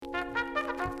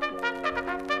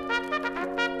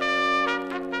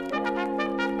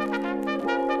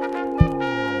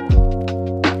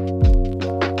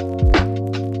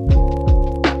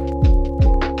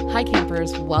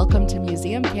Welcome to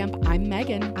Museum Camp. I'm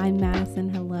Megan. I'm Madison.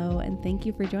 Hello, and thank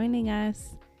you for joining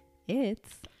us.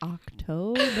 It's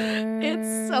October.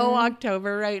 It's so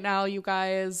October right now, you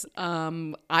guys.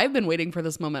 I've been waiting for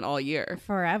this moment all year.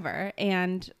 Forever.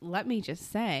 And let me just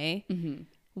say,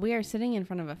 we are sitting in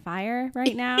front of a fire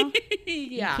right now.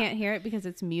 Yeah. You can't hear it because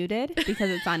it's muted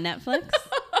because it's on Netflix.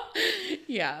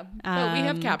 Yeah. But we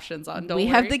have captions on. Don't we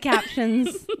worry. have the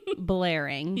captions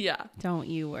blaring. Yeah. Don't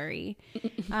you worry.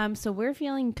 So we're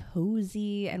feeling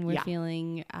cozy and we're Yeah.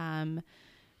 feeling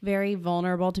very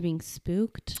vulnerable to being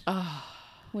spooked,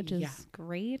 which is yeah.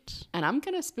 great. And I'm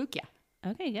going to spook you.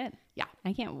 Okay, good. Yeah.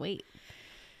 I can't wait.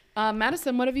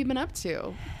 Madison, what have you been up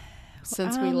to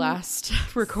since we last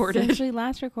recorded? Since we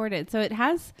last recorded. So it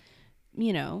has,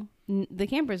 the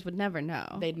campers would never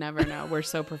know. They'd never know. We're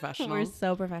so professional. We're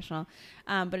so professional.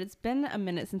 But it's been a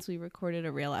minute since we recorded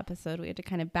a real episode. We had to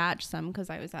kind of batch some because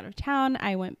I was out of town.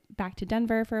 I went back to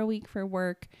Denver for a week for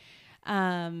work.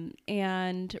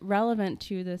 And relevant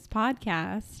to this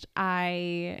podcast,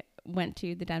 I went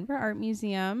to the Denver Art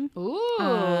Museum.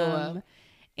 Ooh.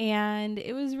 And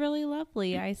it was really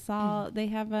lovely. I saw they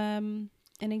have an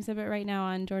exhibit right now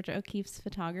on Georgia O'Keeffe's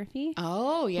photography.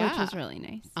 Oh, yeah. Which is really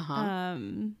nice.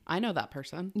 I know that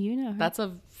person. You know her. That's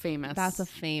a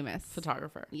famous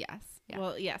photographer. Yes. Yeah.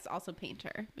 Well, yes, also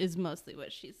painter is mostly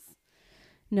what she's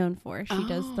known for. She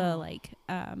does the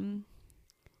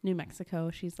New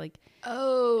Mexico. She's like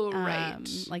right.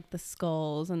 like the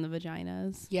skulls and the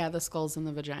vaginas. Yeah, the skulls and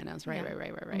the vaginas. Right. Yeah.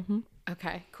 Right. Mm-hmm.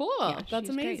 Okay, cool. Yeah, That's she's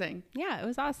amazing. Great. Yeah, it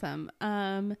was awesome.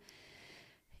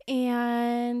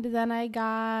 And then I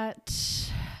got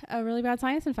a really bad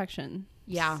sinus infection.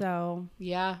 Yeah. So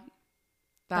yeah,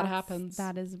 that happens.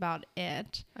 That is about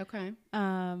it. Okay.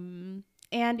 And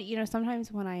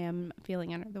sometimes when I am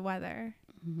feeling under the weather,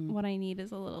 what I need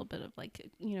is a little bit of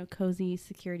cozy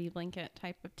security blanket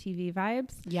type of TV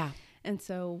vibes. Yeah. And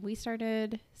so we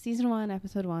started season 1,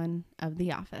 episode 1 of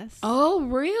The Office. Oh,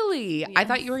 really? Yes. I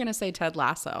thought you were going to say Ted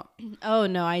Lasso. Oh,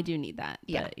 no, I do need that.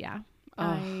 Yeah. But yeah.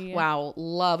 Wow.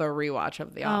 Love a rewatch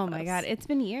of The Office. Oh my God. It's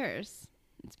been years.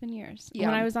 Yeah.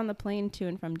 When I was on the plane to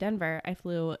and from Denver, I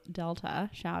flew Delta,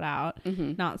 shout out,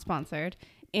 not sponsored.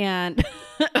 And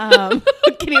can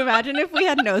you imagine if we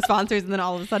had no sponsors and then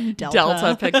all of a sudden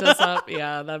Delta picked us up?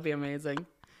 Yeah, that'd be amazing.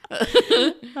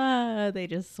 They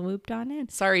just swooped on in.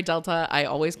 Sorry, Delta. I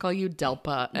always call you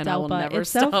Delpa, and I will never it's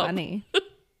stop. so funny.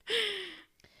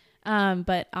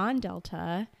 But on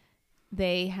Delta,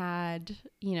 they had,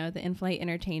 the in-flight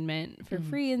entertainment for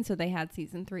free. And so they had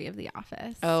season 3 of The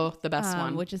Office. Oh, the best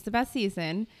one. Which is the best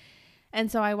season. And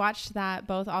so I watched that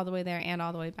both all the way there and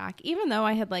all the way back, even though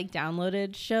I had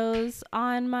downloaded shows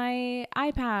on my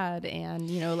iPad and,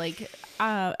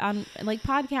 on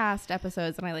podcast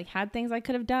episodes, and I had things I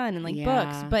could have done and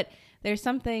books. But there's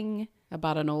something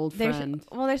about an old friend.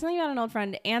 There's something about an old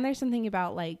friend, and there's something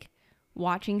about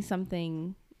watching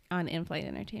something on in-flight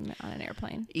entertainment on an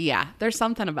airplane. Yeah, there's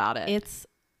something about it. It's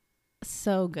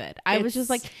so good. I was just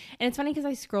and it's funny because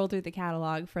I scrolled through the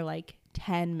catalog for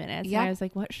 10 minutes. Yeah. And I was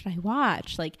like, what should I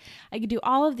watch? I could do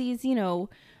all of these,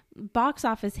 box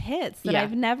office hits that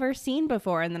I've never seen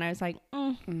before. And then I was like,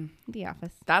 The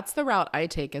Office. That's the route I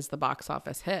take as the box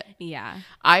office hit. Yeah.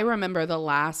 I remember the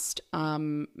last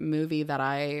movie that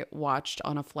I watched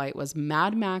on a flight was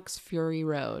Mad Max Fury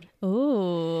Road.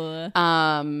 Ooh.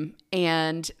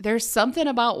 And there's something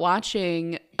about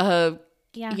watching a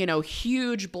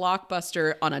huge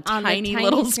blockbuster on a tiny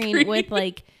little screen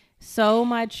with so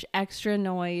much extra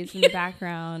noise in the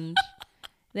background.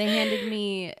 They handed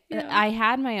me, I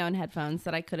had my own headphones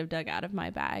that I could have dug out of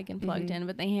my bag and plugged in,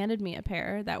 but they handed me a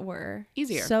pair that were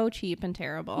easier, so cheap and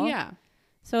terrible. Yeah.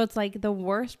 So it's the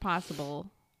worst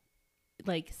possible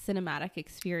cinematic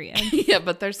experience. Yeah,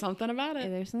 but there's something about it.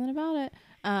 There's something about it.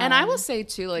 And I will say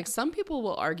too, some people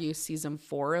will argue season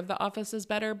 4 of The Office is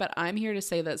better, but I'm here to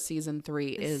say that season 3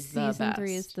 is the best. Season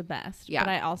 3 is the best. Yeah. But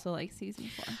I also like season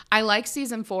 4. I like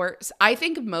season 4. I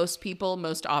think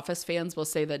most Office fans will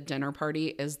say that Dinner Party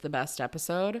is the best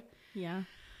episode. Yeah.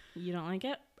 You don't like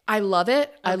it? I love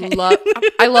it. Okay.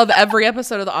 I love every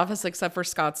episode of The Office except for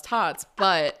Scott's Tots,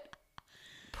 but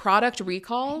Product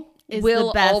Recall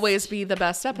will always be the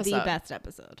best episode. The best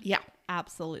episode. Yeah.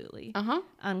 Absolutely.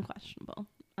 Unquestionable.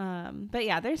 But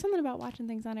yeah, there's something about watching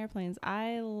things on airplanes.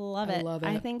 I love it.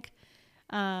 I think,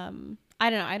 I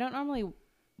don't know. I don't normally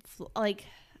I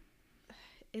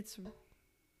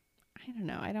don't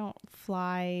know. I don't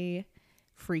fly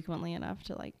frequently enough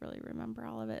to really remember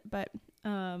all of it. But,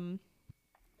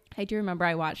 I do remember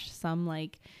I watched some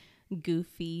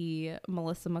goofy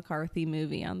Melissa McCarthy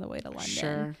movie on the way to London.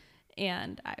 Sure.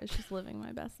 And I was just living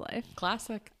my best life.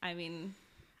 Classic. I mean,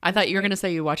 I thought you were going to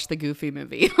say you watched the Goofy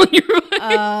movie on your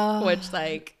way, which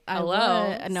like,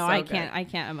 hello. No, so I good. can't. I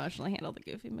can't emotionally handle the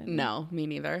Goofy movie. No, me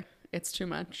neither. It's too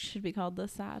much. Should be called the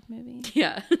sad movie.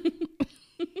 Yeah.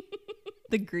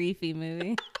 The Griefy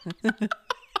movie.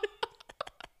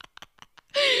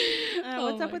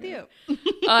 What's up with you?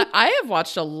 I have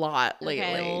watched a lot lately.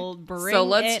 Okay, well, bring so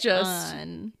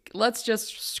let's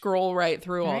just scroll right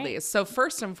through all these. So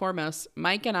first and foremost,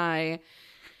 Mike and I,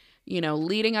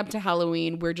 leading up to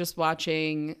Halloween, we're just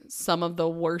watching some of the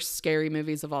worst scary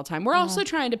movies of all time. We're also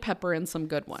trying to pepper in some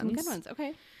good ones. Some good ones,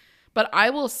 okay. But I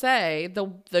will say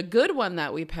the good one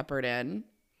that we peppered in,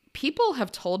 people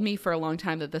have told me for a long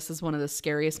time that this is one of the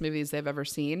scariest movies they've ever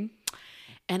seen.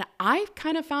 And I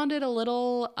kind of found it a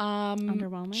little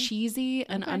underwhelming, cheesy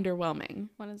and underwhelming.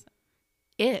 What is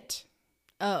it?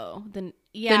 Oh, the new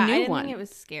one. I didn't think it was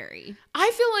scary.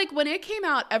 I feel like when it came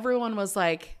out, everyone was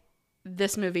like,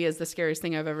 this movie is the scariest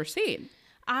thing I've ever seen.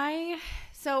 I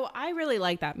really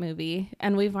like that movie,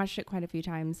 and we've watched it quite a few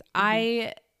times.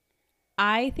 Mm-hmm.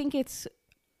 I think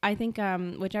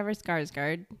whichever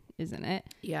Skarsgård is in it,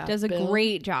 does a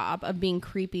great job of being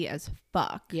creepy as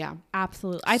fuck. Yeah,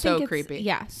 absolutely. I think it's creepy.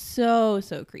 Yeah, so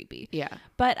creepy. Yeah,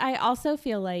 but I also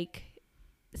feel like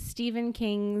Stephen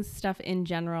King's stuff in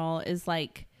general is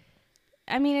like,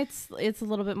 I mean, it's a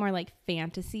little bit more like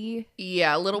fantasy.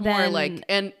 Yeah, a little more like,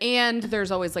 and there's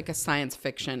always like a science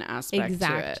fiction aspect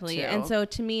exactly to it too. And so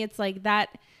to me, it's like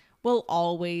that will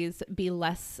always be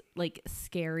less like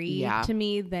scary to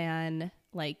me than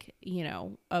like,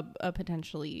 a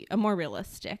potentially a more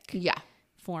realistic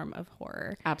form of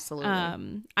horror.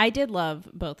 Absolutely. I did love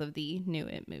both of the new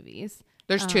It movies.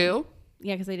 There's two?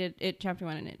 Yeah, because I did It Chapter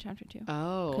 1 and It Chapter 2.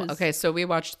 Oh, okay. So we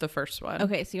watched the first one.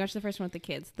 Okay, so you watched the first one with the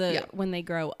kids. When they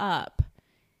grow up,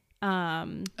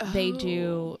 they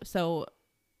do so.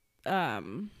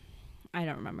 I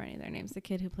don't remember any of their names. The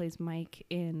kid who plays Mike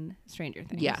in Stranger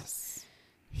Things. Yes,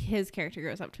 his character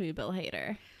grows up to be Bill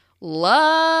Hader.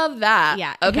 Love that.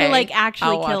 Yeah. Okay. Who like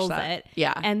actually kills it.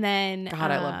 Yeah. And then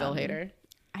God, I love Bill Hader.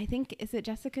 I think is it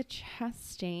Jessica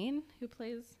Chastain who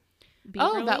plays Beaverly?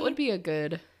 Oh, that would be a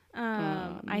good.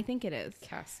 I think it is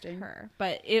casting her,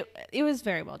 but it was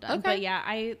very well done. Okay. But yeah,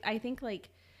 I think like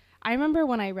I remember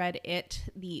when I read it,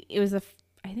 I think it was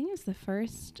the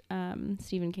first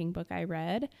Stephen King book I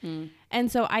read,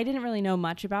 and so I didn't really know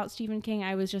much about Stephen King.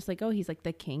 I was just like, oh, he's like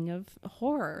the king of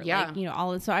horror, like,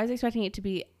 all. So I was expecting it to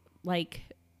be like,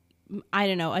 I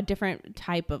don't know, a different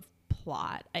type of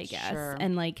plot, I guess,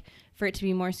 and like for it to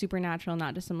be more supernatural,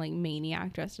 not just some like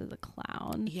maniac dressed as a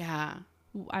clown. Yeah,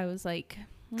 I was like.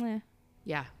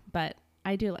 Yeah, but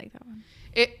I do like that one.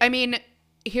 I mean,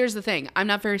 here's the thing. I'm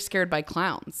not very scared by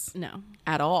clowns. No.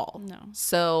 At all. No.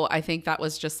 So I think that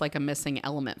was just like a missing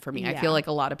element for me. Yeah. I feel like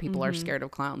a lot of people are scared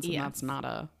of clowns, and that's not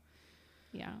a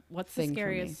What's the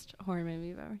scariest horror movie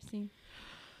you've ever seen?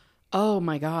 Oh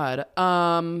my God.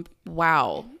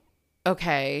 Wow.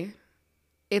 Okay.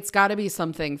 It's got to be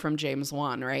something from James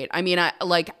Wan, right? I mean,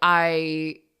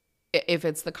 if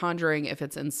it's The Conjuring, if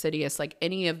it's Insidious, like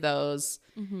any of those,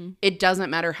 it doesn't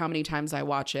matter how many times I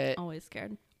watch it. Always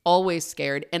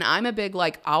scared. And I'm a big,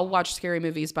 like, I'll watch scary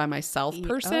movies by myself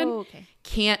person. Oh, okay.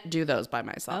 Can't do those by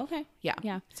myself. Okay. Yeah.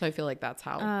 Yeah. So I feel like that's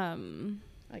how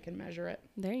I can measure it.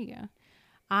 There you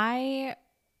go.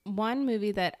 One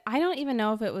movie that I don't even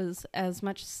know if it was as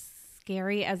much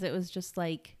scary as it was just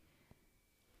like,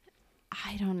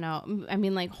 I don't know. I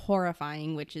mean, like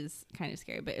horrifying, which is kind of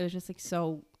scary, but it was just like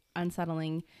so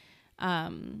unsettling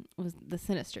was the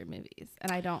Sinister movies,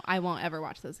 and I won't ever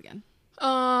watch those again.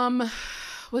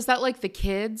 Was that like the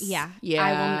kids? Yeah.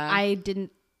 I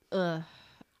didn't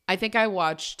I think I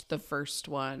watched the first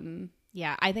one.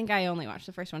 Yeah, I think I only watched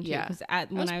the first one too, because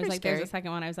when I was like scary. There's a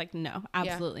second one, I was like, no,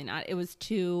 absolutely not. It was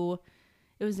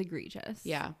egregious.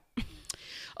 Yeah.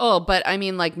 Oh, but I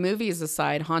mean, like, movies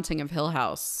aside, Haunting of Hill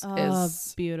House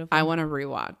is beautiful. I want to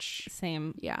rewatch.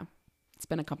 Same. Yeah. It's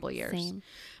been a couple of years. Same.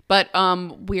 But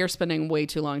we are spending way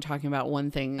too long talking about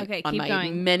one thing on my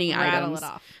going. Many Rattle items. It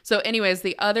off. So anyways,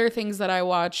 the other things that I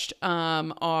watched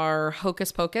are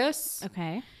Hocus Pocus.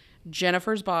 Okay.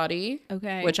 Jennifer's Body.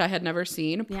 Okay. Which I had never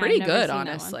seen. Yeah, pretty good,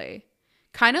 honestly.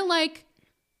 Kind of like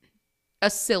a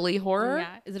silly horror.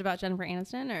 Yeah. Is it about Jennifer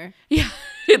Aniston or? Yeah.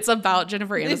 It's about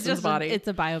Jennifer Aniston's body. It's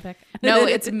a biopic. No,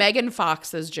 it's Megan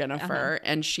Fox as Jennifer,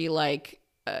 and she like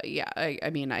I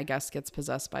mean, I guess gets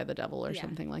possessed by the devil or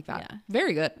something like that. Yeah.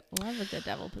 Very good. Love a good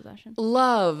devil possession.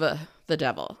 Love the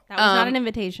devil. That was not an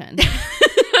invitation.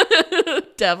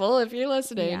 Devil, if you're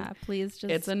listening. Yeah, please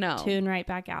just it's a no. Tune right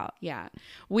back out. Yeah.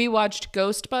 We watched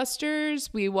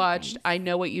Ghostbusters. We watched I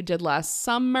Know What You Did Last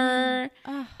Summer.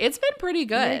 It's been pretty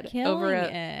good over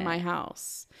at my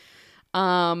house.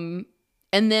 And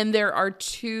then there are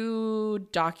 2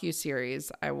 docuseries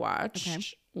I watched. Okay.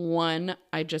 One,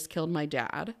 I Just Killed My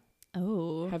Dad.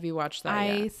 Oh. Have you watched that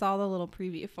I yet? saw the little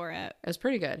preview for it. It was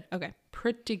pretty good. Okay.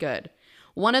 Pretty good.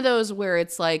 One of those where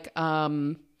it's like,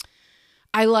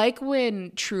 I like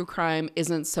when true crime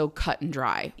isn't so cut and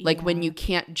dry. Like when you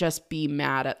can't just be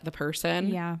mad at the person.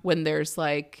 Yeah. When there's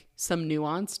like some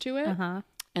nuance to it. Uh-huh.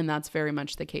 And that's very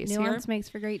much the case here. Nuance makes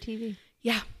for great TV.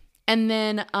 Yeah. And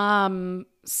then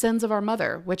Sins of Our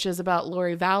Mother, which is about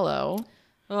Lori Vallow.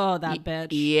 Oh, that bitch.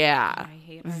 Yeah. I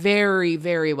hate her. Very,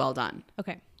 very well done.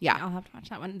 Okay. Yeah. I'll have to watch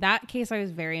that one. That case I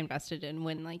was very invested in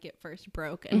when like it first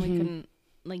broke and we couldn't,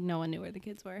 like no one knew where the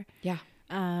kids were. Yeah.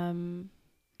 And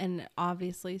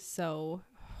obviously so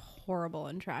horrible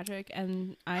and tragic.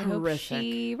 And I Horrific. hope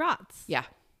she rots. Yeah.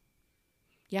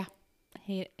 Yeah.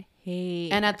 Hate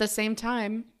And at the same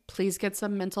time, please get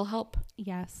some mental help.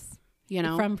 Yes. You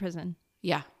know? From prison.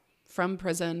 Yeah. From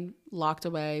prison, locked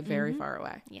away, very far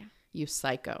away. Yeah. You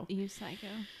psycho. You psycho.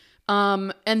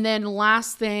 And then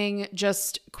last thing,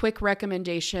 just quick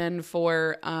recommendation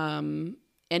for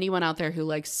anyone out there who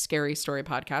likes scary story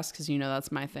podcasts, because you know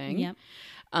that's my thing. Yep.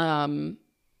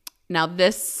 Now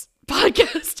this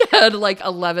podcast had like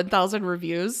 11,000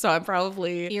 reviews, so I'm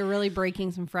probably... You're really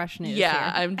breaking some fresh news Yeah,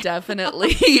 here. I'm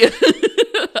definitely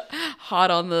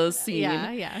hot on the scene.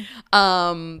 Yeah.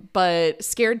 But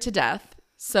Scared to Death.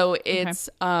 So it's,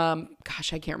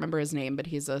 gosh, I can't remember his name, but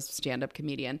he's a stand-up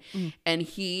comedian. And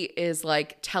he is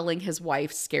like telling his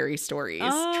wife scary stories,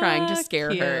 trying to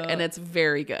scare her. And it's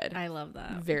very good. I love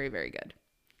that. Very, very good.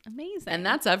 Amazing. And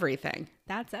that's everything.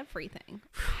 That's everything.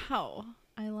 Wow.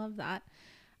 I love that.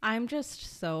 I'm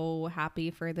just so happy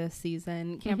for this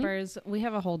season. Campers, we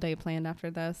have a whole day planned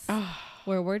after this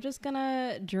where we're just going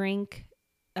to drink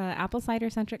apple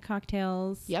cider-centric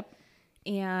cocktails. Yep.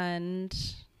 And...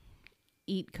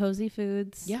 eat cozy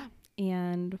foods,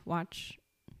 and watch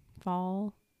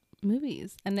fall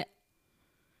movies, and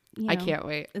I can't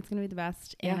wait. It's gonna be the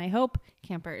best, and I hope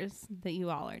campers that you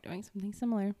all are doing something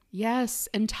similar. Yes,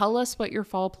 and tell us what your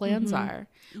fall plans are.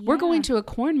 Yeah. We're going to a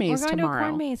corn maze tomorrow. To a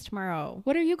corn maze tomorrow.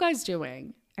 What are you guys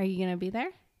doing? Are you gonna be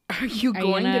there? Are you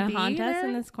going to be haunt there? us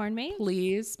in this corn maze?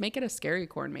 Please make it a scary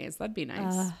corn maze. That'd be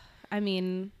nice. I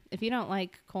mean, if you don't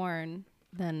like corn.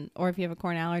 Then, or if you have a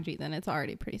corn allergy, then it's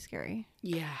already pretty scary.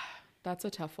 Yeah, that's a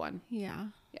tough one. Yeah.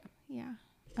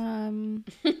 All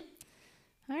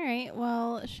right.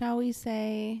 Well, shall we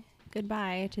say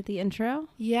goodbye to the intro?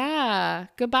 Yeah.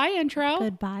 Goodbye, intro.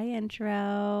 Goodbye,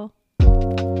 intro.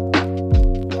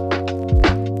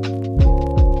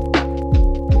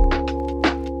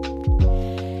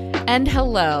 And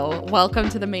hello. Welcome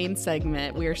to the main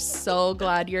segment. We are so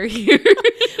glad you're here.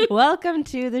 Welcome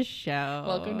to the show.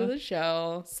 Welcome to the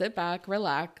show. Sit back,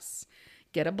 relax,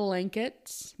 get a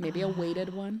blanket, maybe a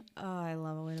weighted one. Oh, I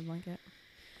love a weighted blanket.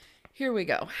 Here we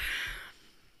go.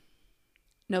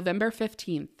 November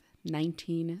 15th,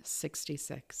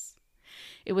 1966.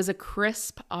 It was a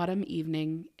crisp autumn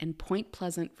evening in Point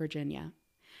Pleasant, Virginia.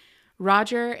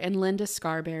 Roger and Linda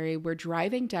Scarberry were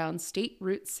driving down State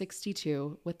Route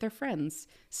 62 with their friends,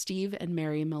 Steve and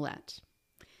Mary Millette.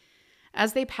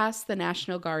 As they passed the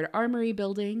National Guard Armory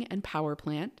Building and power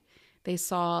plant, they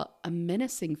saw a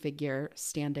menacing figure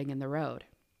standing in the road.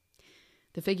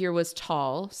 The figure was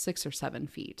tall, 6 or 7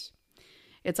 feet.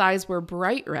 Its eyes were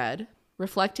bright red,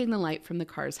 reflecting the light from the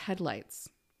car's headlights.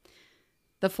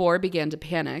 The four began to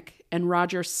panic, and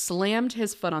Roger slammed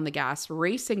his foot on the gas,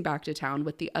 racing back to town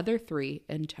with the other 3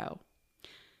 in tow.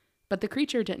 But the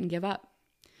creature didn't give up.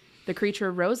 The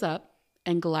creature rose up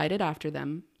and glided after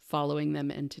them, following them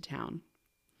into town.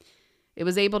 It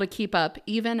was able to keep up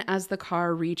even as the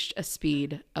car reached a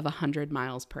speed of 100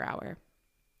 miles per hour.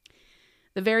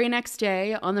 The very next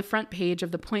day, on the front page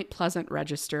of the Point Pleasant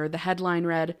Register, the headline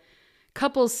read,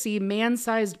 "Couples see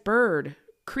man-sized bird,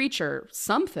 creature,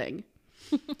 something."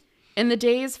 In the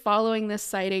days following this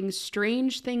sighting,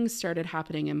 strange things started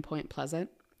happening in Point Pleasant.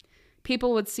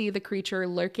 People would see the creature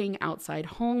lurking outside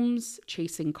homes,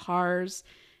 chasing cars,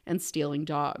 and stealing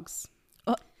dogs.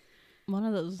 One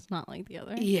of those is not like the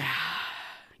other. Yeah.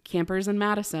 Campers in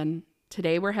Madison.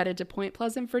 Today we're headed to Point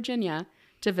Pleasant, Virginia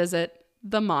to visit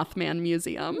the Mothman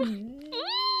Museum.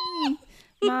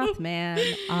 Mothman.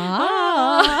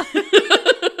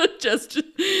 Just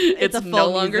It's a full no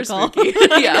longer musical. spooky.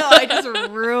 Yeah. No, I just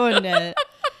ruined it.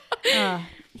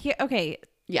 Okay.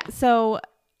 Yeah. So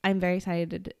I'm very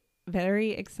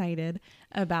excited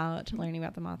about learning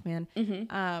about the Mothman.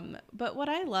 Mm-hmm. But what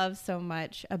I love so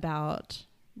much about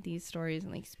these stories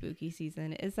and like spooky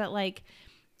season is that like,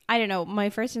 I don't know, my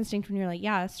first instinct when you're like,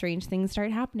 yeah, strange things start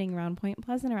happening around Point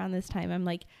Pleasant around this time. I'm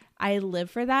like, I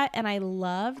live for that. And I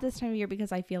love this time of year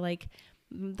because I feel like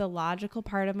the logical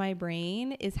part of my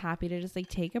brain is happy to just like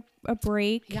take a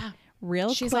break. Yeah.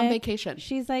 She's on vacation.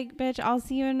 She's like, bitch, I'll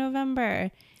see you in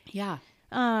November. Yeah.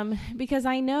 Because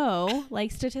I know,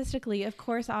 like, statistically, of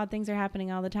course, odd things are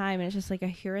happening all the time, and it's just like a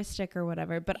heuristic or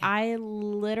whatever. But yeah. I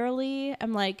literally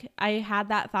am like, I had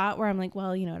that thought where I'm like,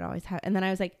 well, you know, it always happens. And then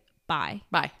I was like, bye,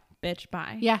 bitch,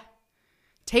 bye. Yeah.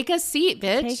 Take a seat,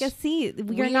 bitch. Take a seat.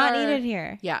 You're not needed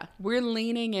here. Yeah. We're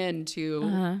leaning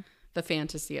into the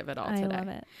fantasy of it all today. I love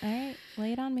it. All right.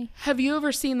 Lay it on me. Have you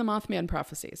ever seen the Mothman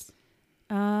prophecies?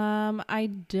 I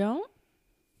don't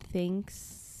think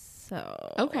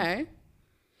so. Okay.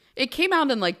 It came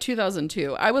out in like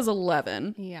 2002. I was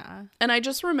 11. Yeah. And I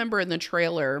just remember in the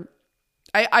trailer,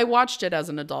 I watched it as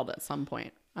an adult at some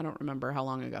point. I don't remember how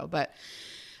long ago, but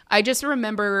I just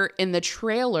remember in the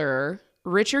trailer,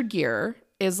 Richard Gere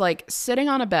is like sitting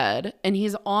on a bed and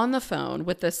he's on the phone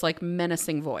with this like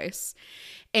menacing voice.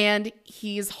 And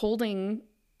he's holding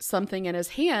something in his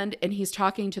hand and he's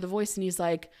talking to the voice and he's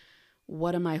like,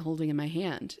 what am I holding in my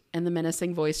hand? And the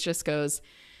menacing voice just goes,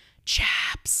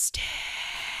 chapstick.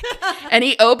 And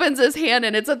he opens his hand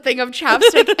and it's a thing of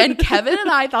chapstick. And Kevin and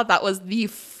I thought that was the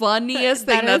funniest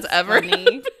thing that's ever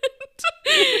happened.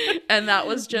 And that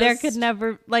was just... There could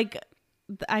never... Like,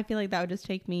 I feel like that would just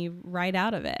take me right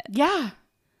out of it. Yeah.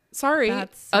 Sorry.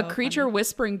 That's so a creature funny.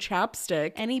 whispering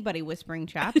chapstick. Anybody whispering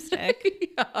chapstick.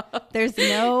 Yeah. There's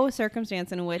no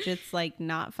circumstance in which it's like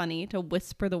not funny to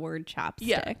whisper the word chapstick.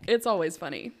 Yeah, it's always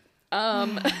funny.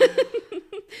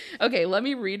 Okay, let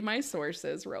me read my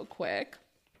sources real quick.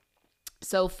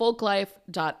 So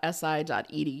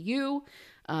folklife.si.edu.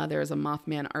 There's a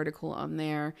Mothman article on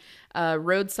there.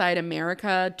 Roadside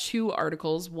America, 2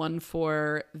 articles, one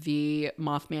for the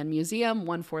Mothman Museum,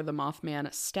 one for the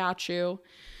Mothman statue.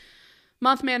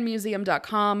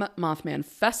 Mothmanmuseum.com,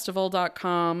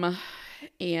 mothmanfestival.com,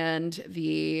 and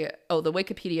the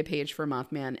Wikipedia page for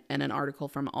Mothman and an article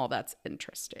from All That's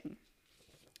Interesting.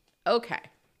 Okay.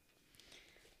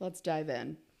 Let's dive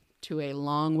in to a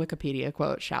long Wikipedia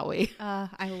quote, shall we?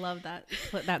 I love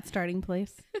that starting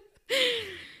place.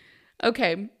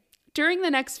 Okay. During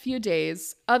the next few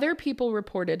days, other people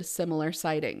reported similar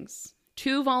sightings.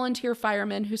 2 volunteer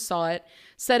firemen who saw it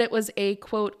said it was a,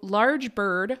 quote, large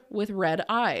bird with red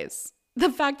eyes. The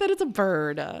fact that it's a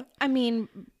bird. I mean,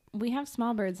 we have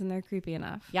small birds and they're creepy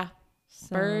enough. Yeah.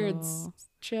 So birds.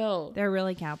 Chill. They're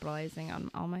really capitalizing on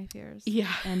all my fears.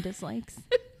 Yeah. And dislikes.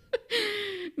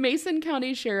 Mason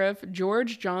County Sheriff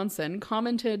George Johnson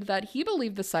commented that he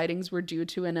believed the sightings were due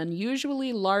to an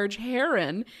unusually large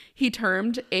heron he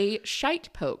termed a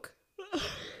shite poke.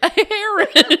 A heron.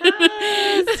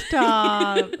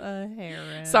 Stop. A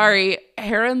heron. Sorry,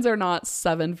 herons are not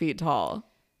 7 feet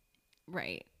tall.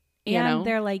 Right. You and know?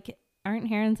 They're like, aren't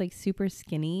herons like super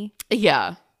skinny?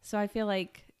 Yeah. So I feel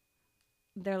like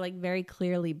they're like very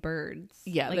clearly birds.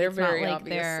 Yeah, like, they're it's very not like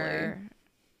obviously. They're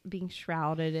being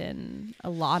shrouded in a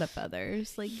lot of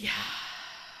feathers. Like,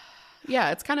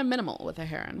 yeah, it's kind of minimal with a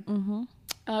heron. Mm-hmm.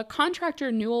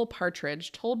 Contractor Newell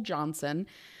Partridge told Johnson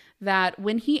that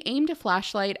when he aimed a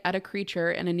flashlight at a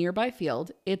creature in a nearby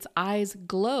field, its eyes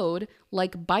glowed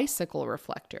like bicycle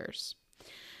reflectors.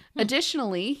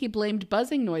 Additionally, he blamed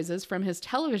buzzing noises from his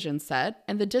television set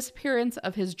and the disappearance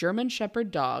of his German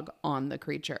Shepherd dog on the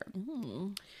creature.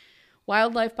 Ooh.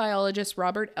 Wildlife biologist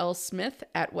Robert L. Smith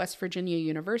at West Virginia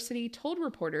University told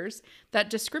reporters that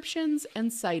descriptions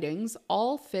and sightings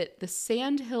all fit the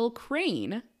sandhill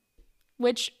crane,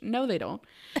 which, no, they don't.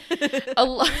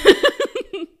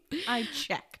 I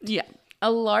checked. Yeah.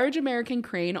 A large American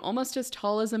crane almost as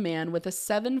tall as a man with a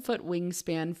 7-foot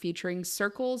wingspan featuring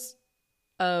circles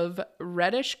of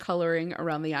reddish coloring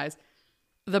around the eyes.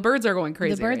 The birds are going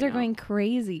crazy. The birds are going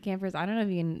crazy, campers. I don't know if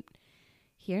you can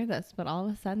hear this, but all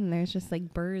of a sudden there's just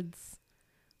like birds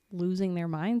losing their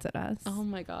minds at us. Oh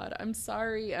my God. I'm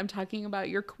sorry. I'm talking about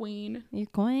your queen. Your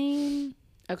queen.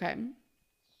 Okay.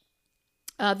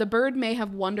 The bird may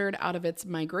have wandered out of its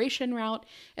migration route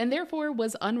and therefore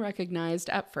was unrecognized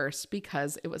at first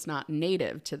because it was not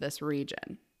native to this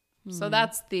region. So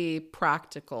that's the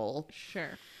practical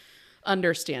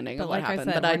understanding of what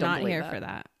happened. But I don't not believe here that. for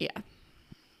that. Yeah.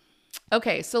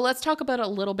 Okay, so let's talk about a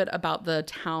little bit about the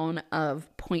town of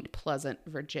Point Pleasant,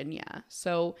 Virginia.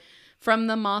 So from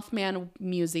the Mothman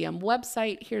Museum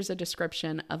website, here's a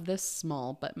description of this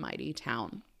small but mighty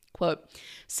town. Quote,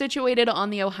 situated on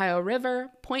the Ohio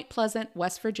River, Point Pleasant,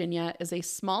 West Virginia is a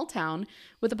small town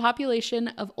with a population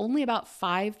of only about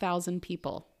 5,000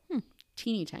 people.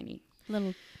 Teeny tiny.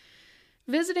 Little.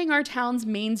 Visiting our town's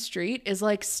main street is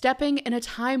like stepping in a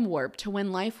time warp to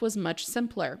when life was much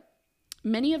simpler.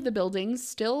 Many of the buildings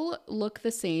still look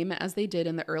the same as they did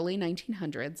in the early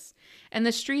 1900s, and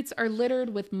the streets are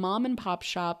littered with mom and pop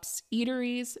shops,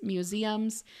 eateries,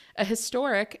 museums, a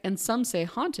historic, and some say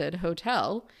haunted,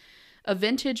 hotel, a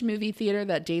vintage movie theater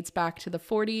that dates back to the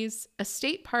 40s, a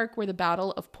state park where the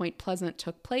Battle of Point Pleasant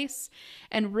took place,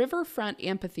 and riverfront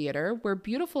amphitheater where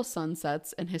beautiful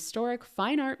sunsets and historic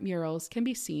fine art murals can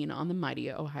be seen on the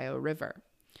mighty Ohio River.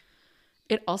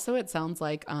 It sounds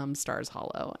like Stars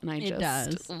Hollow, and I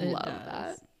just love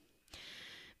that.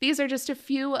 These are just a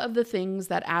few of the things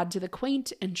that add to the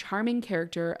quaint and charming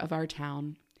character of our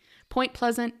town. Point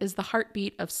Pleasant is the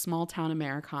heartbeat of small-town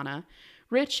Americana,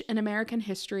 rich in American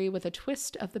history with a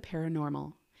twist of the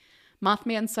paranormal.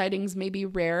 Mothman sightings may be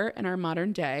rare in our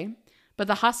modern day, but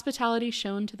the hospitality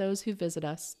shown to those who visit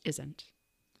us isn't.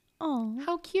 Oh,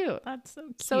 how cute. That's so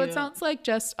cute. So it sounds like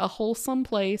just a wholesome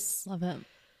place. Love it.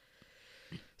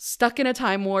 Stuck in a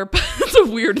time warp. It's a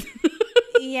weird.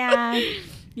 Yeah.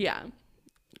 Yeah.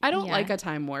 I don't like a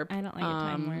time warp. I don't like a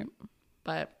time warp.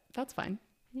 But that's fine.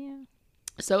 Yeah.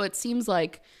 So it seems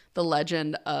like the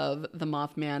legend of the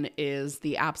Mothman is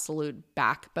the absolute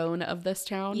backbone of this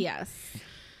town. Yes.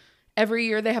 Every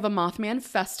year they have a Mothman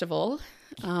festival.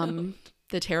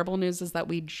 The terrible news is that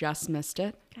we just missed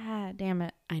it. God damn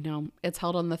it. I know. It's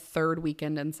held on the third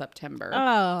weekend in September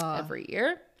every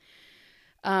year.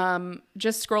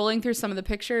 Just scrolling through some of the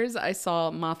pictures, I saw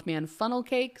Mothman funnel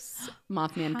cakes,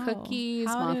 Mothman cookies.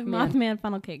 How do Mothman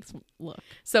funnel cakes look?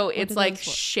 So it's like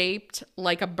shaped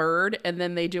like a bird, and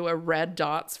then they do a red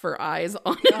dots for eyes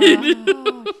on it.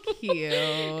 Oh, cute.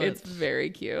 It's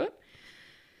very cute.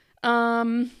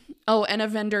 And a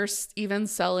vendor even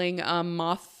selling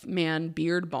Mothman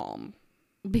beard balm.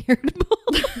 Beard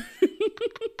balm.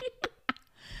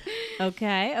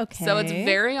 Okay. So it's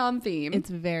very on theme. It's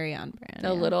very on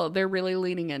brand. They're really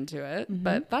leaning into it,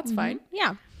 but that's fine.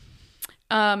 Yeah.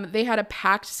 They had a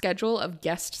packed schedule of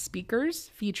guest speakers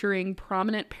featuring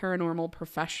prominent paranormal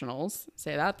professionals.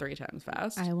 Say that 3 times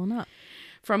fast. I will not.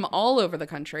 From all over the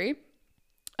country.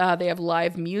 They have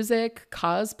live music,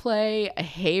 cosplay, a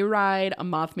hayride, a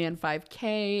Mothman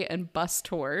 5K, and bus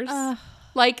tours.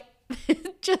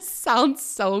 It just sounds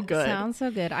so good. Sounds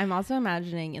so good. I'm also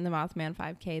imagining in the Mothman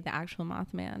 5K, the actual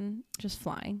Mothman just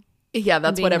flying. Yeah,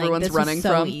 that's what everyone's running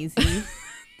from. Easy.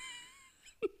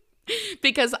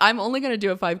 Because I'm only going to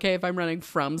do a 5K if I'm running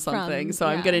from something.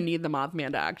 I'm going to need the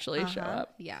Mothman to actually show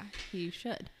up. Yeah, you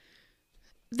should.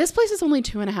 This place is only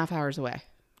 2.5 hours away.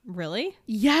 Really?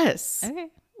 Yes. Okay.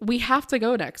 We have to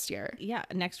go next year. Yeah,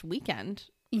 next weekend.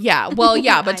 Yeah, well,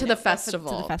 yeah, but to the festival.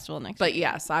 To the festival next week. But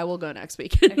yes, I will go next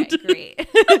weekend. Okay, great.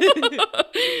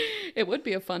 It would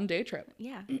be a fun day trip.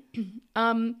 Yeah.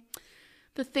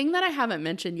 The thing that I haven't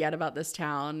mentioned yet about this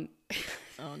town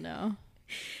oh no,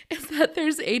 is that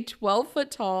there's a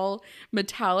 12-foot tall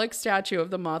metallic statue of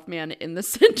the Mothman in the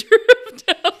center of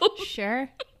town. Sure.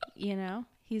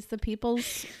 He's the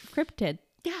people's cryptid.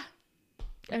 Yeah.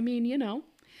 I mean,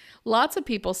 lots of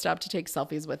people stop to take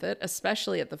selfies with it,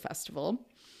 especially at the festival.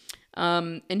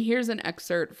 And here's an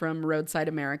excerpt from Roadside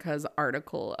America's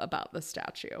article about the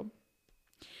statue.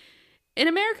 In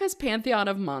America's pantheon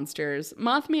of monsters,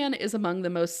 Mothman is among the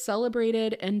most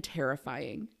celebrated and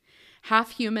terrifying.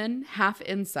 Half human, half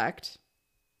insect.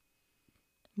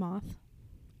 Moth.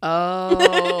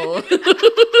 Oh.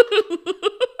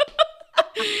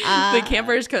 The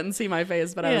campers couldn't see my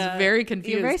face, but I was very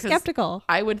confused. You're very skeptical.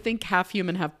 I would think half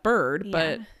human, half bird,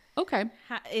 but okay.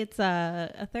 It's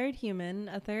a third human,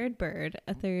 a third bird,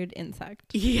 a third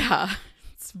insect. Yeah.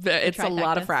 It's a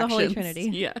lot of fractions. The Holy Trinity.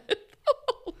 Yeah.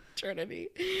 Trinity.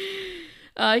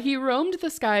 He roamed the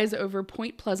skies over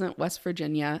Point Pleasant, West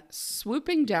Virginia,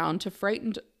 swooping down to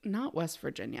not West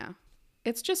Virginia.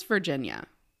 It's just Virginia.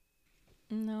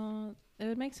 No, it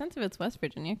would make sense if it's West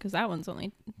Virginia because that one's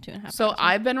only 2.5 hours. So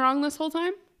I've been wrong this whole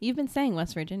time? You've been saying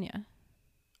West Virginia.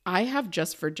 I have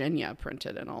just Virginia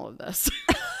printed in all of this.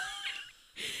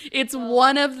 It's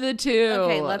one of the two.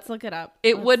 Okay, let's look it up.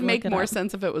 It would make more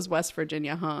sense if it was West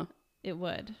Virginia, huh? It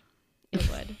would.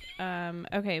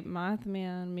 Okay,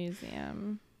 Mothman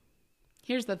Museum.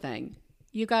 Here's the thing.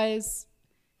 You guys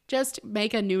just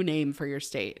make a new name for your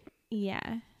state.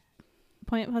 Yeah.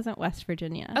 Point Pleasant, West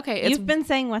Virginia. Okay. You've been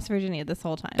saying West Virginia this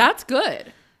whole time. That's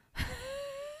good.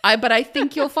 But I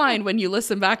think you'll find when you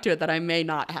listen back to it that I may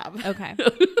not have. Okay.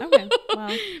 Okay.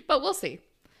 Well, but we'll see.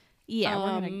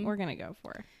 Yeah, we're gonna go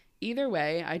for it. Either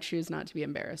way, I choose not to be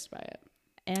embarrassed by it.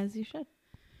 As you should.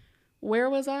 Where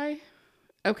was I?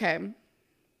 Okay.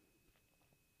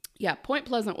 Yeah, Point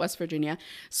Pleasant, West Virginia,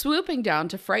 swooping down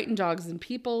to frighten dogs and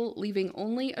people, leaving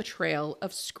only a trail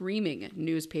of screaming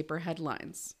newspaper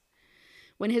headlines.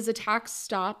 When his attacks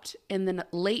stopped in the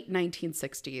late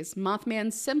 1960s,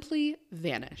 Mothman simply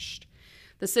vanished.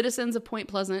 The citizens of Point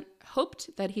Pleasant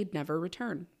hoped that he'd never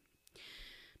return.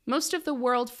 Most of the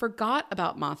world forgot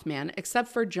about Mothman except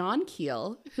for John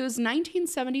Keel, whose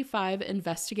 1975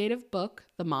 investigative book,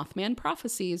 The Mothman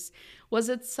Prophecies, was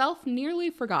itself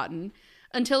nearly forgotten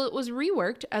until it was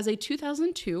reworked as a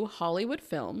 2002 Hollywood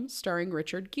film starring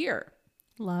Richard Gere.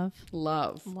 Love.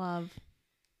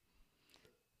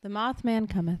 The Mothman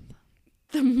cometh.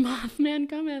 The Mothman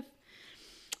cometh.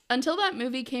 Until that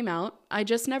movie came out, I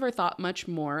just never thought much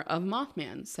more of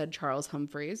Mothman, said Charles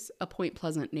Humphreys, a Point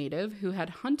Pleasant native who had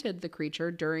hunted the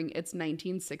creature during its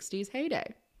 1960s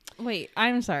heyday. Wait,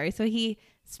 I'm sorry. So he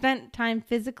spent time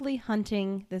physically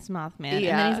hunting this Mothman.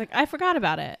 Yeah. And then he's like, I forgot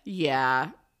about it.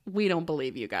 Yeah. We don't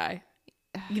believe you, guy.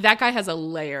 That guy has a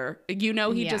lair. You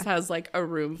know, he just has like a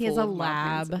room full of He has a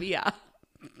lab. Mothmans. Yeah.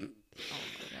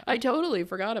 I totally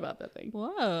forgot about that thing.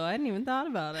 Whoa, I hadn't even thought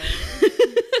about it.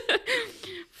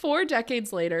 4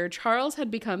 decades later, Charles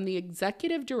had become the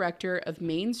executive director of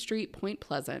Main Street Point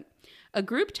Pleasant, a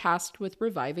group tasked with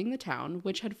reviving the town,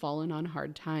 which had fallen on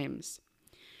hard times.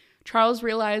 Charles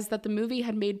realized that the movie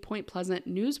had made Point Pleasant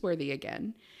newsworthy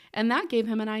again, and that gave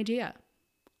him an idea.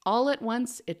 All at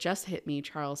once, it just hit me,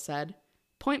 Charles said.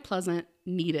 Point Pleasant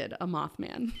needed a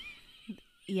Mothman.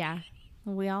 Yeah,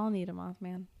 we all need a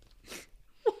Mothman.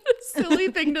 What a silly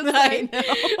thing to say. I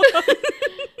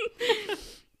know.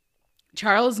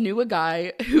 Charles knew a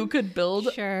guy who could build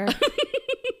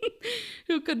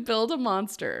who could build a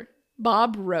monster.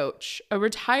 Bob Roach, a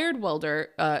retired welder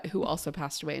who also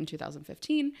passed away in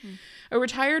 2015, a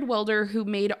retired welder who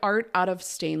made art out of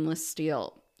stainless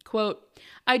steel. Quote,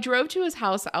 I drove to his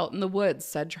house out in the woods,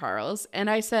 said Charles, and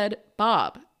I said,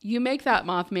 Bob, you make that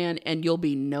Mothman and you'll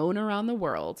be known around the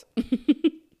world.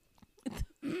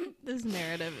 This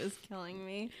narrative is killing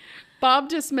me. Bob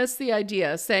dismissed the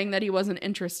idea, saying that he wasn't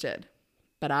interested.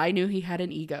 But I knew he had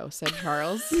an ego, said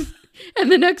Charles.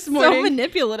 And the next morning... So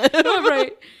manipulative.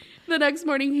 Right. The next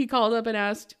morning he called up and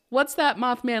asked, what's that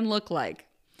Mothman look like?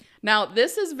 Now,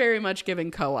 this is very much giving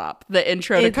Co-op, the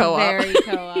intro to Co-op. It's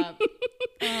very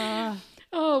Co-op.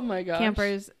 Oh my gosh.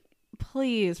 Campers,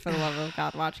 please, for the love of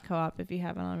God, watch Co-op if you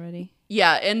haven't already.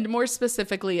 Yeah, and more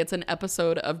specifically, it's an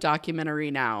episode of Documentary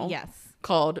Now. Yes.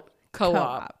 Called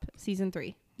Co-op. Season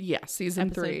 3. Yeah, season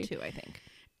Episode 3. 2, I think.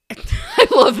 I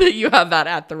love that you have that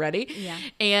at the ready. Yeah.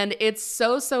 And it's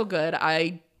so, so good.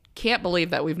 I can't believe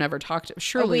that we've never talked.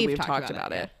 Surely we've talked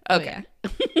about it. Yeah. Okay.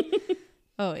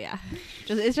 Oh, yeah.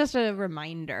 It's just a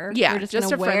reminder. Yeah. We're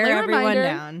just a friendly reminder.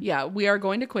 Everyone down. Yeah. We are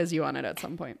going to quiz you on it at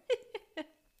some point.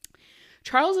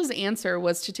 Charles's answer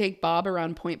was to take Bob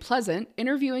around Point Pleasant,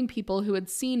 interviewing people who had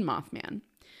seen Mothman.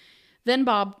 Then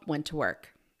Bob went to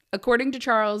work. According to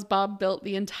Charles, Bob built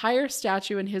the entire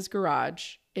statue in his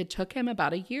garage. It took him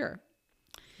about a year.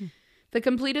 The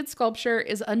completed sculpture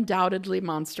is undoubtedly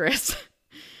monstrous.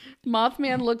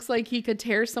 Mothman looks like he could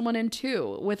tear someone in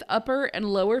two, with upper and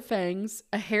lower fangs,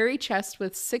 a hairy chest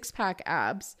with six-pack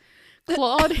abs,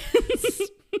 clawed...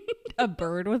 A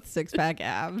bird with six-pack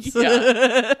abs.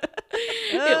 Yeah.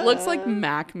 It looks like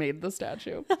Mac made the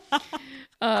statue.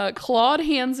 Clawed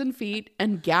hands and feet,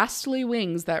 and ghastly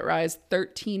wings that rise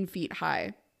 13 feet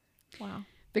high. Wow.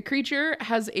 The creature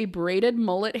has a braided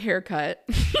mullet haircut.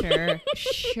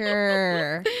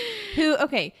 Sure.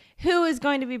 Who is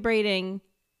going to be braiding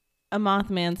a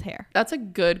Mothman's hair? That's a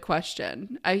good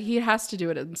question. He has to do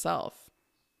it himself.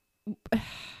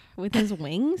 With his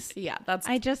wings? Yeah, that's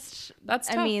tough.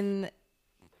 I mean,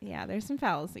 yeah, there's some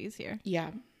fallacies here.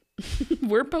 Yeah.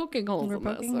 We're poking holes in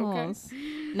this, holes.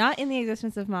 Okay? Not in the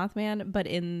existence of Mothman, but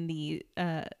in the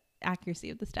accuracy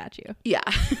of the statue. Yeah.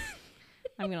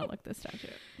 I'm going to look this statue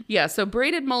up. Yeah, so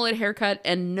braided mullet haircut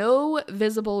and no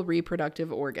visible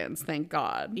reproductive organs, thank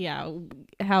God. Yeah,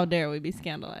 how dare we be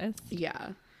scandalized?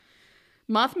 Yeah.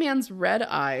 Mothman's red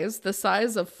eyes, the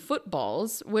size of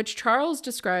footballs, which Charles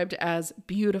described as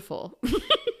beautiful,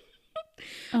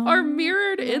 are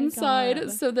mirrored inside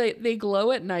so that they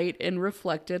glow at night in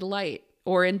reflected light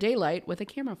or in daylight with a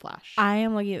camera flash. I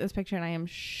am looking at this picture and I am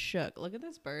shook. Look at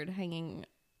this bird hanging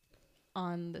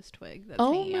on this twig that's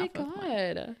hanging off of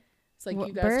mine. It's like,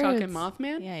 you guys talking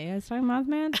Mothman? Yeah, you guys talking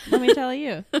Mothman? Let me tell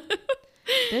you.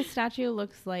 This statue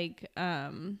looks like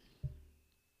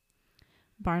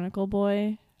Barnacle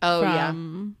Boy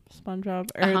from SpongeBob.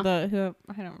 Or I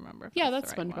don't remember. Yeah,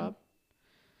 that's SpongeBob.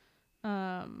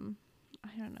 I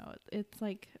don't know. It's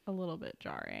like a little bit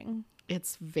jarring.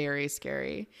 It's very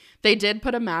scary. They did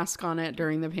put a mask on it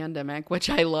during the pandemic, which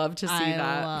I love to see that.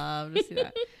 I love to see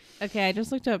that. Okay, I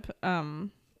just looked up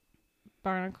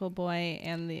Barnacle Boy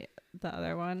and the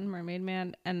other one, Mermaid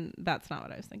Man, and that's not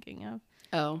what I was thinking of.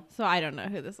 Oh. So I don't know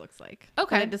who this looks like.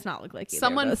 Okay. But it does not look like either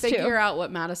Someone of those figure two. out what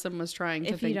Madison was trying to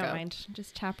think of. If you don't mind,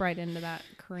 just tap right into that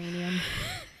cranium.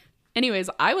 Anyways,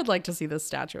 I would like to see this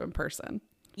statue in person.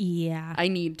 Yeah. I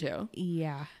need to.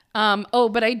 Yeah.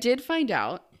 But I did find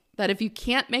out that if you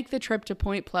can't make the trip to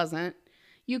Point Pleasant,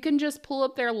 you can just pull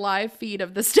up their live feed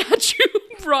of the statue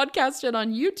broadcasted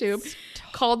on YouTube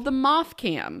called the Moth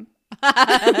Cam.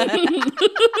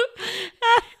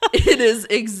 It is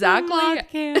exactly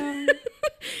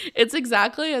it's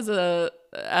exactly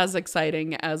as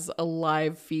exciting as a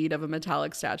live feed of a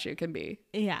metallic statue can be.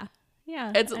 Yeah.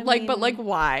 It's but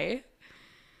why?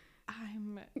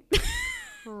 I'm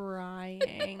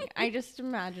crying. I just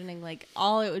imagining like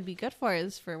all it would be good for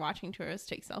is for watching tourists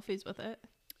take selfies with it.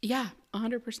 Yeah,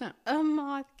 100%. A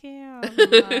moth cam.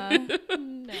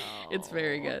 No. It's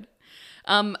very good.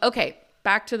 Okay,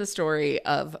 back to the story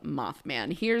of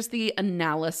Mothman. Here's the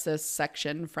analysis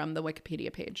section from the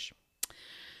Wikipedia page.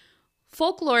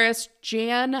 Folklorist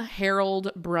Jan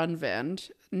Harold Brunvand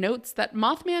notes that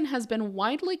Mothman has been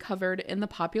widely covered in the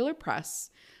popular press,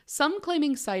 some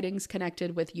claiming sightings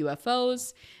connected with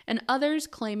UFOs, and others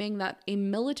claiming that a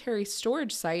military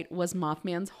storage site was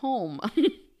Mothman's home.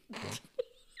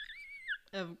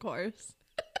 Of course.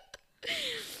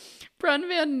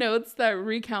 Brunvand notes that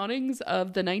recountings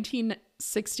of the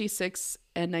 1966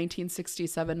 and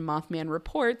 1967 Mothman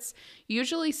reports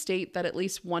usually state that at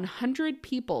least 100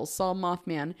 people saw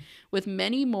Mothman, with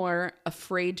many more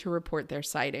afraid to report their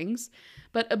sightings,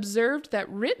 but observed that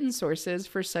written sources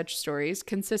for such stories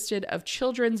consisted of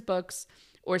children's books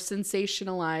or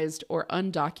sensationalized or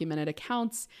undocumented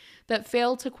accounts that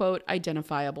fail to quote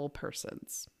identifiable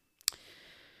persons.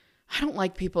 I don't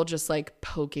like people just like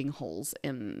poking holes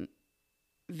in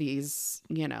these,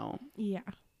 Yeah.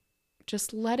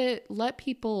 Just let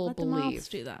people believe. Let the moths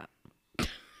do that.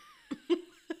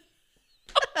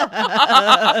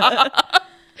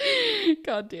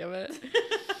 God damn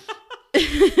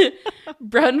it.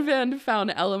 Brunvand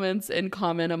found elements in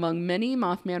common among many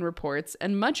Mothman reports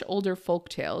and much older folk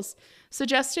tales,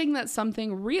 suggesting that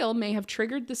something real may have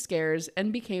triggered the scares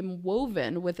and became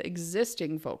woven with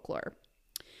existing folklore.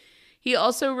 He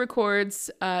also records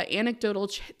anecdotal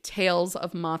tales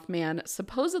of Mothman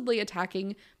supposedly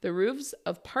attacking the roofs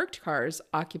of parked cars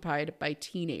occupied by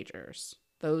teenagers.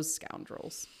 Those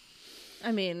scoundrels.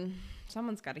 I mean,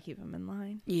 someone's got to keep him in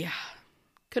line. Yeah.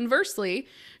 Conversely,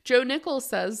 Joe Nichols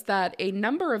says that a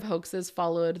number of hoaxes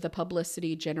followed the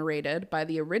publicity generated by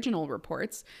the original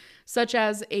reports, such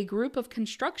as a group of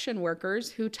construction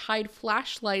workers who tied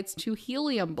flashlights to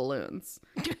helium balloons.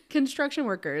 Construction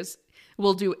workers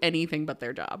will do anything but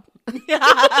their job.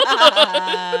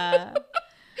 Yeah.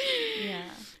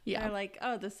 They're like,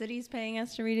 oh, the city's paying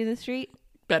us to redo the street.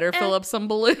 Better fill up some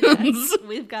balloons. Yes,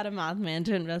 we've got a Mothman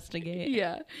to investigate.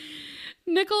 Yeah.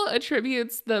 Nichol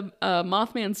attributes the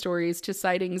Mothman stories to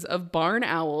sightings of barn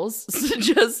owls,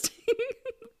 suggesting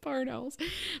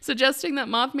that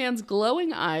Mothman's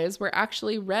glowing eyes were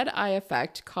actually red eye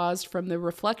effect caused from the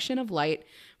reflection of light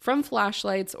from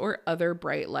flashlights or other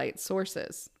bright light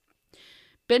sources.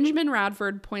 Benjamin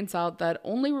Radford points out that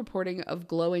only reporting of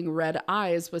glowing red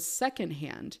eyes was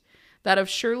secondhand, that of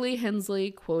Shirley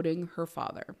Hensley quoting her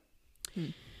father.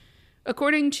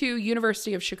 According to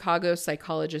University of Chicago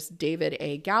psychologist David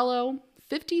A. Gallo,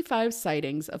 55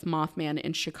 sightings of Mothman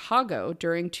in Chicago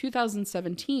during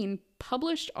 2017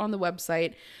 published on the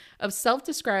website of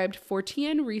self-described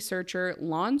Fortean researcher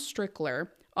Lon Strickler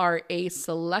are a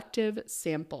selective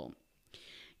sample.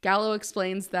 Gallo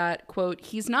explains that, quote,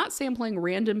 he's not sampling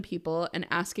random people and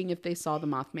asking if they saw the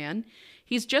Mothman.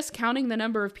 He's just counting the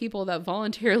number of people that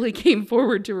voluntarily came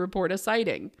forward to report a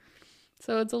sighting.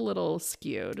 So it's a little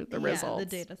skewed, the results.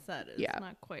 The data set is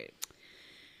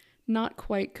not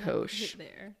quite kosher.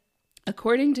 There.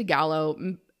 According to Gallo,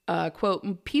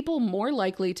 quote, people more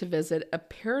likely to visit a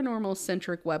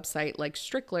paranormal-centric website like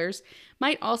Strickler's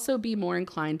might also be more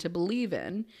inclined to believe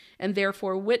in and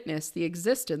therefore witness the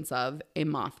existence of a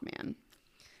Mothman.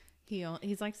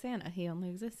 He's like Santa. He only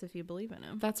exists if you believe in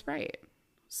him. That's right.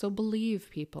 So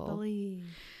believe, people.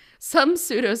 Believe. Some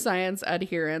pseudoscience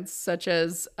adherents, such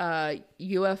as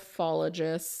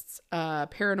ufologists,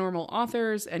 paranormal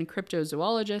authors, and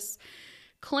cryptozoologists,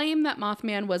 claim that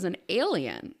Mothman was an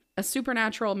alien, a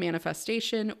supernatural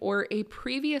manifestation, or a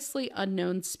previously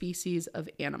unknown species of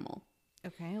animal.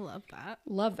 Okay, I love that.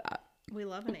 Love that. We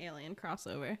love an alien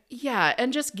crossover. Yeah,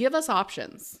 and just give us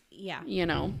options. Yeah. You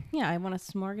know? Yeah, I want a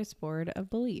smorgasbord of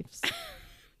beliefs.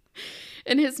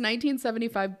 In his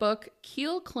 1975 book,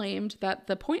 Keel claimed that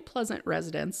the Point Pleasant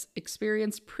residents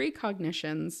experienced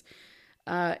precognitions,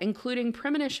 including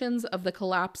premonitions of the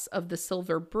collapse of the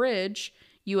Silver Bridge,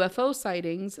 UFO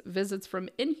sightings, visits from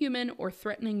inhuman or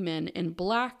threatening men in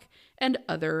black, and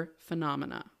other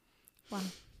phenomena. Wow.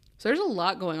 So there's a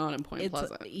lot going on in Point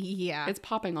Pleasant. Yeah. It's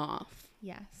popping off.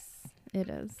 Yes, it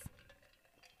is.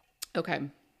 Okay.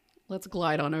 Let's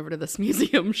glide on over to this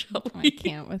museum, shall we? I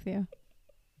can't with you.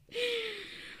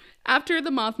 After the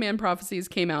Mothman prophecies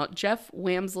came out, Jeff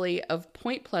Wamsley of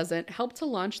Point Pleasant helped to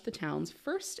launch the town's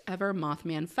first ever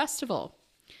Mothman festival.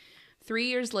 3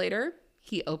 years later,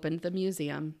 he opened the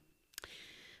museum.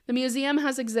 The museum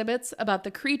has exhibits about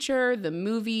the creature, the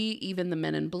movie, even the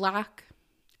Men in Black.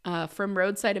 From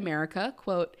Roadside America,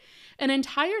 quote, an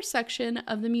entire section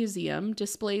of the museum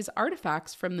displays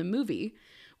artifacts from the movie,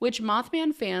 which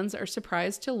Mothman fans are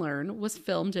surprised to learn was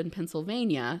filmed in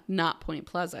Pennsylvania, not Point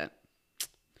Pleasant.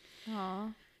 Aw.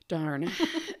 Darn.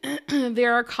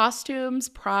 There are costumes,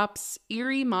 props,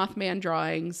 eerie Mothman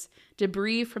drawings,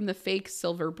 debris from the fake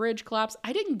Silver Bridge collapse.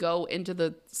 I didn't go into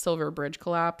the Silver Bridge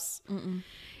collapse. Mm-mm.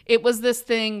 It was this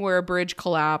thing where a bridge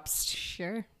collapsed.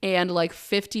 Sure. And like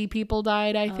 50 people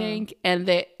died, I think. And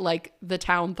they the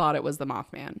town thought it was the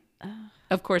Mothman.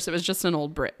 Of course, it was just an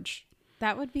old bridge.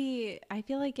 That would be, I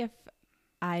feel like if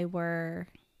I were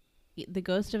the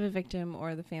ghost of a victim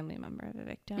or the family member of a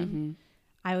victim,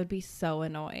 I would be so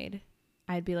annoyed.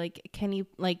 I'd be like, can you,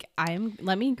 like,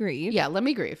 let me grieve. Yeah, let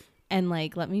me grieve. And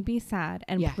like, let me be sad.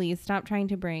 And Yeah. please stop trying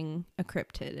to bring a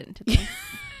cryptid into this.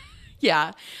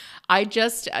 Yeah. I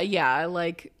just,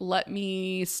 let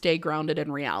me stay grounded in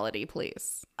reality,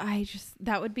 please. I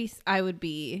would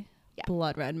be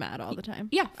blood red mad all the time.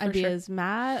 Yeah, I'd be sure. as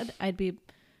mad. I'd be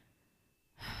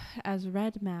as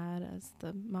red mad as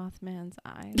the Mothman's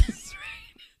eyes.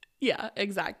 Yeah,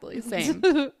 exactly. Same.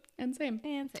 And same.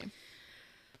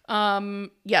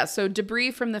 Yeah, so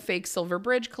debris from the fake Silver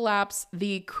Bridge collapse,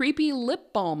 the creepy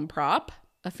lip balm prop,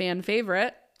 a fan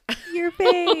favorite. Your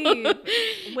face.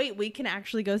 Wait, we can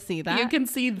actually go see that? You can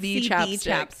see the chapstick. The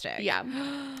chapstick. Yeah.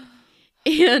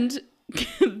 And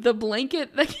the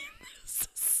blanket that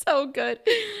so good.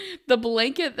 The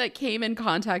blanket that came in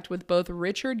contact with both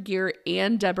Richard Gere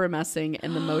and Deborah Messing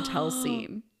in the motel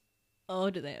scene. Oh,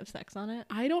 do they have sex on it?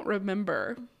 I don't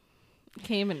remember.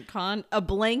 A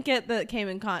blanket that came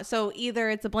in so either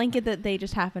it's a blanket that they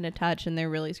just happen to touch and they're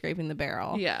really scraping the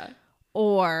barrel. Yeah.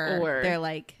 Or they're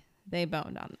like, they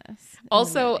boned on this.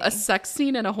 Also, a sex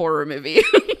scene in a horror movie.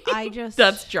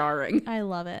 That's jarring. I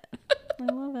love it.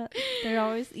 They're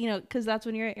always, because that's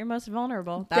when you're at your most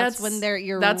vulnerable. That's when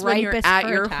you're ripest when you're at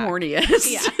your attack.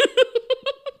 horniest. Yeah.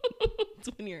 That's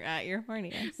when you're at your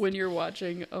horniest. When you're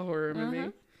watching a horror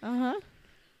movie. Uh-huh.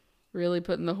 Really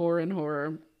putting the horror in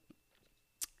horror.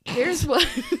 Here's what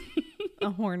a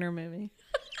Horner movie.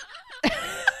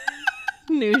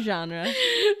 New genre.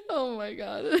 Oh my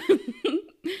god.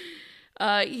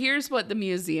 Here's what the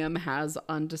museum has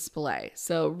on display.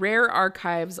 So, rare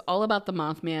archives all about the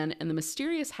Mothman and the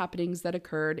mysterious happenings that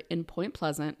occurred in Point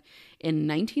Pleasant in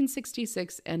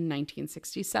 1966 and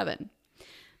 1967.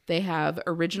 They have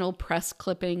original press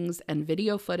clippings and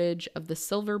video footage of the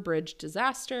Silver Bridge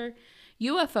disaster,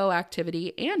 UFO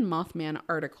activity, and Mothman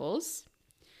articles.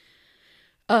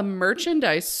 A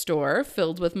merchandise store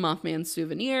filled with Mothman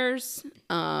souvenirs,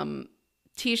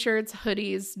 t-shirts,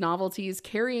 hoodies, novelties,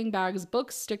 carrying bags,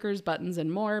 books, stickers, buttons,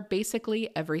 and more. Basically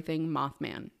everything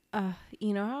Mothman.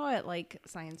 You know how at like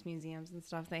science museums and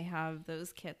stuff, they have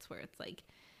those kits where it's like,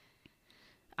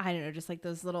 I don't know, just like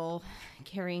those little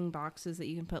carrying boxes that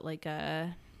you can put like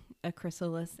a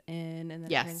chrysalis in. And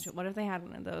then yes. What if they had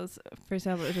one of those? First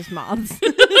off, it was just moths.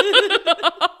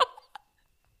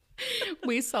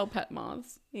 We sell pet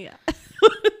moths. Yeah.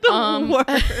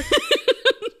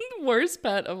 Worst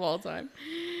pet of all time.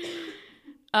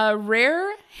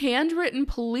 Rare handwritten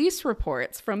police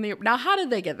reports from the... Now, how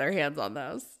did they get their hands on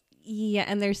those? Yeah,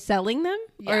 and they're selling them?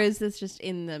 Yeah. Or is this just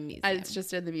in the museum? It's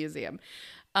just in the museum.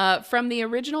 From the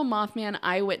original Mothman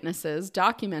eyewitnesses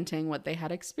documenting what they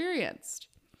had experienced.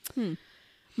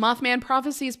 Mothman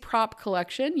Prophecies prop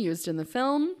collection used in the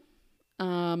film.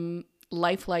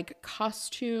 Lifelike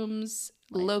costumes.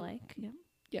 Lifelike,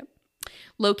 Yep.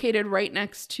 located right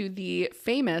next to the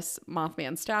famous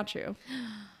Mothman statue.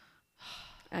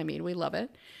 I mean, we love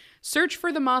it. Search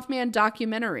for the Mothman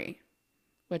documentary,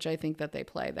 which I think that they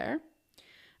play there.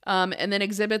 And then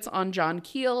exhibits on John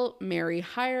Keel, Mary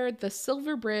Hyre, the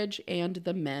Silver Bridge, and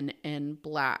the Men in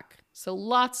Black. So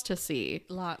lots to see.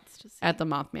 At the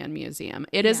Mothman Museum.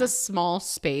 It is a small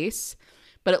space,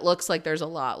 but it looks like there's a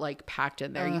lot like packed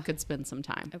in there. You could spend some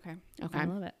time. Okay. I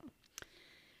love it.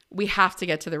 We have to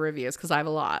get to the reviews because I have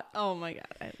a lot. Oh my God.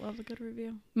 I love a good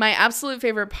review. My absolute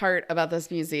favorite part about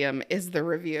this museum is the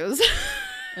reviews.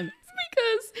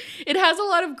 Because it has a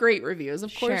lot of great reviews.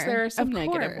 Of course, there are some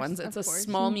negative ones. It's a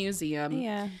small museum.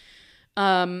 Yeah.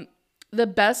 The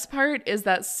best part is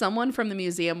that someone from the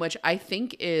museum, which I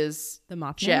think is the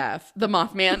Mothman? Jeff, the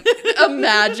Mothman.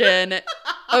 Imagine.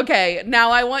 Okay,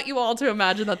 now I want you all to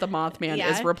imagine that the Mothman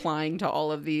is replying to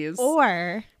all of these.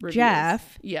 Or reviews.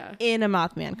 Jeff in a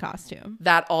Mothman costume.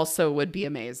 That also would be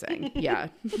amazing. Yeah.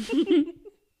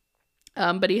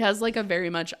 But he has like a very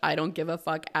much I don't give a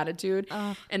fuck attitude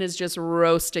and is just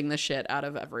roasting the shit out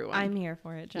of everyone. I'm here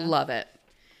for it, Jeff. Love it.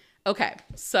 Okay,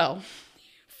 so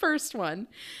first one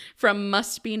from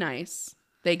Must Be Nice.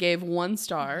 They gave 1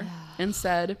 star and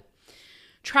said,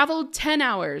 traveled 10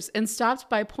 hours and stopped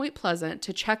by Point Pleasant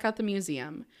to check out the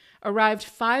museum. Arrived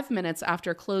 5 minutes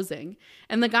after closing,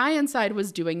 and the guy inside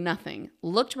was doing nothing,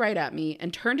 looked right at me,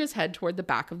 and turned his head toward the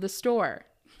back of the store.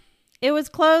 It was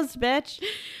closed, bitch.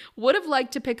 Would have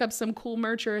liked to pick up some cool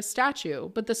merch or a statue,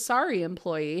 but the sorry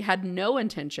employee had no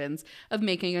intentions of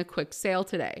making a quick sale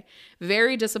today.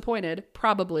 Very disappointed,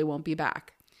 probably won't be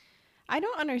back. I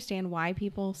don't understand why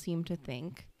people seem to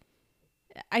think.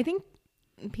 I think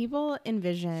people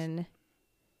envision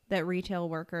that retail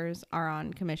workers are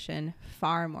on commission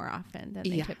far more often than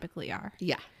they typically are.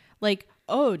 Yeah. Like,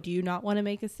 oh, do you not want to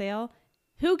make a sale?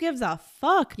 Who gives a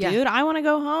fuck, dude? I want to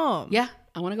go home. Yeah,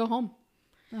 I want to go home.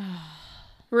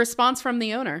 Response from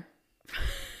the owner.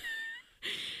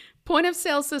 Point of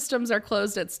sale systems are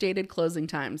closed at stated closing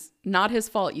times. Not his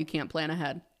fault you can't plan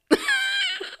ahead.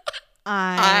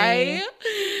 I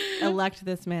elect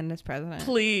this man as president.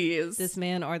 Please. This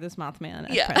man or this Mothman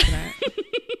as president.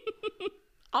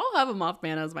 I'll have a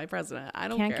Mothman as my president. I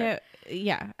don't care.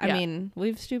 I mean,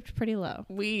 we've stooped pretty low.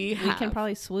 We can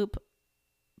probably swoop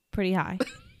pretty high.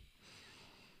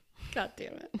 God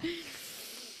damn it.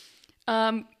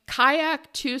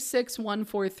 Kayak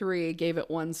 26143 gave it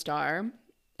 1 star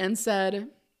and said,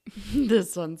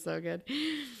 this one's so good.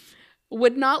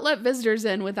 Would not let visitors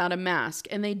in without a mask,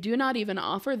 and they do not even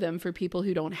offer them for people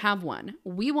who don't have one.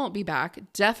 We won't be back.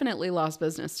 Definitely lost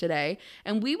business today,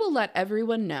 and we will let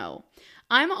everyone know.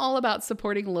 I'm all about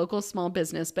supporting local small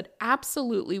business, but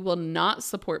absolutely will not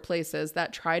support places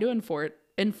that try to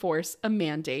enforce a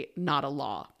mandate, not a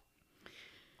law.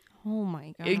 Oh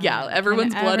my God. Yeah,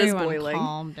 everyone's blood is boiling.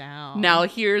 Calm down. Now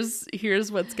here's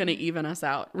what's going to even us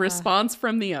out. Response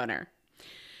from the owner.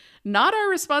 Not our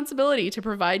responsibility to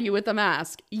provide you with a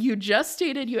mask. You just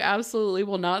stated you absolutely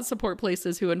will not support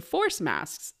places who enforce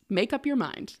masks. Make up your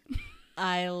mind.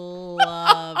 I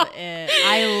love it.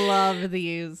 I love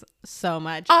these so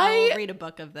much. I'll read a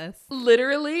book of this.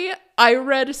 Literally, I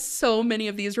read so many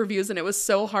of these reviews and it was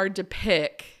so hard to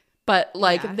pick. But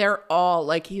they're all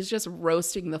like, he's just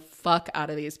roasting the fuck out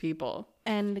of these people.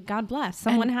 And God bless.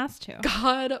 Someone has to.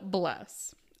 God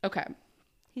bless. Okay.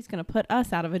 He's going to put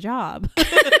us out of a job.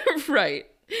 Right.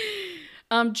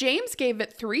 James gave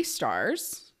it 3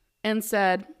 stars and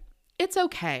said, it's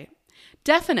okay.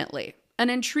 Definitely an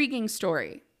intriguing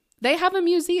story. They have a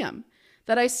museum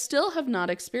that I still have not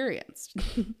experienced.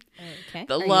 Okay.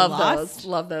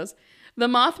 Love those. The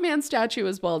Mothman statue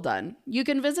is well done. You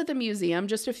can visit the museum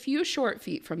just a few short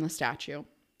feet from the statue.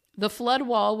 The flood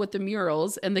wall with the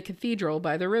murals and the cathedral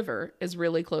by the river is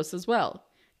really close as well.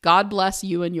 God bless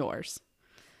you and yours.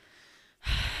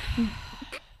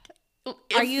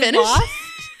 Are you lost?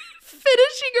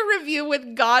 Finishing a review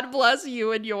with God bless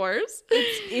you and yours.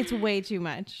 It's way too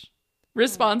much.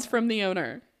 Response from the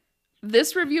owner.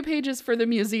 This review page is for the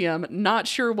museum. Not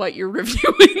sure what you're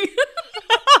reviewing.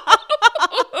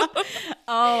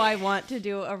 Oh, I want to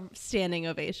do a standing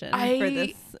ovation for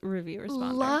this review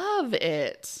responder. Love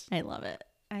it. I love it.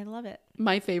 I love it.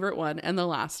 My favorite one and the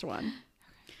last one.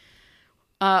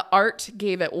 Art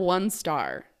gave it 1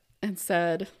 star and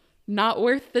said, not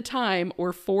worth the time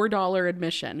or $4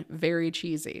 admission. Very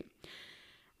cheesy.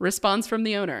 Response from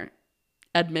the owner.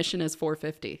 Admission is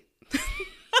 $4.50.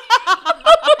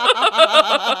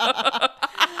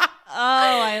 Oh,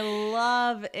 I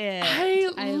love it.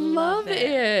 I love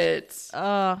it.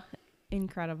 Oh,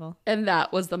 incredible. And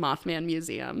that was the Mothman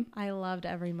Museum. I loved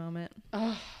every moment.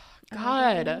 Oh,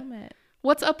 God.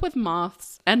 What's up with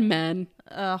moths and men?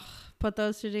 Ugh, put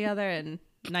those two together and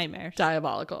nightmares.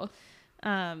 Diabolical.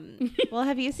 Well,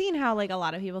 have you seen how like a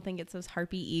lot of people think it's those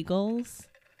harpy eagles?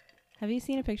 Have you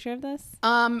seen a picture of this?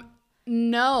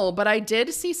 No, but I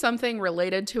did see something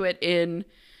related to it in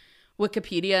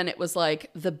Wikipedia, and it was like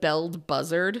the belled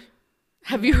buzzard.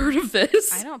 Have you heard of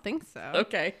this? I don't think so.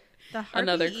 Okay. The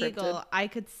harpy eagle, I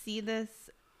could see this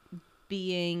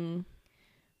being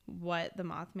what the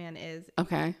Mothman is.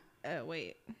 Okay.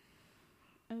 Wait.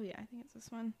 Oh yeah, I think it's this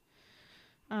one.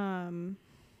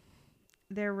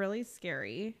 They're really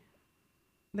scary.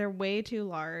 They're way too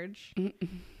large.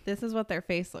 This is what their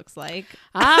face looks like.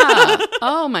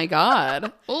 Oh my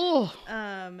God. Oh.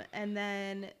 And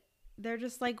then they're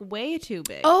just like way too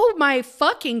big. Oh my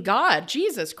fucking God.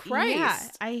 Jesus Christ. Yeah,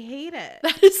 I hate it.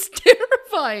 That is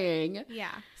terrifying.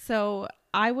 Yeah. So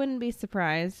I wouldn't be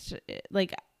surprised.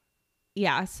 Like,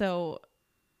 yeah. So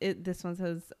this one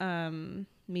says,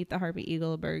 meet the harpy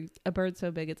eagle, a bird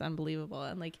so big it's unbelievable.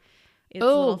 And like, it's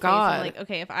oh God. I'm like,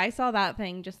 okay, if I saw that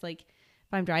thing, just like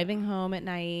if I'm driving home at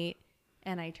night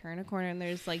and I turn a corner and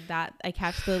there's like that, I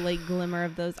catch the like glimmer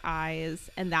of those eyes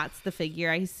and that's the figure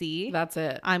I see. That's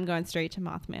it. I'm going straight to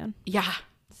Mothman. Yeah.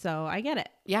 So I get it.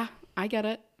 Yeah, I get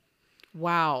it.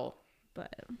 Wow.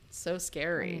 But so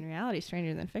scary. I mean, reality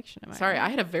stranger than fiction. Sorry, I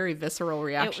had a very visceral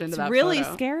reaction to that. It's really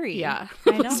photo. Scary. Yeah.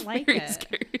 I don't like it.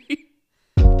 Scary.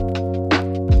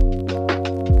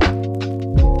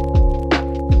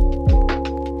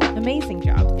 Amazing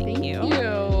job. Thank you.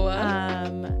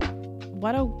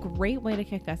 What a great way to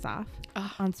kick us off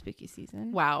on spooky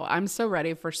season. Wow. I'm so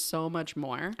ready for so much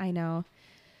more. I know.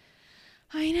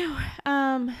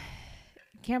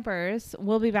 Campers,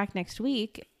 we'll be back next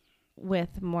week with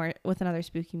another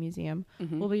spooky museum.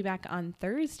 Mm-hmm. We'll be back on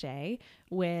Thursday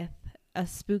with a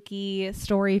spooky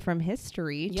story from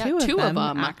history. Yeah, two of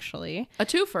them actually. A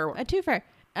twofer.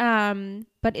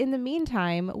 But in the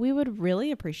meantime, we would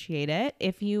really appreciate it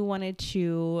if you wanted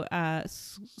to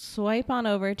swipe on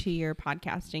over to your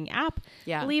podcasting app.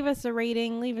 Yeah. Leave us a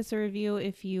rating, leave us a review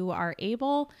if you are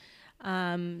able.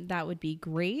 That would be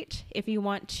great. If you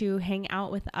want to hang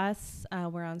out with us,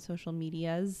 we're on social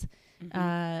medias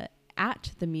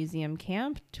at the Museum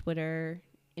Camp, Twitter,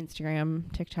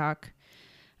 Instagram, TikTok.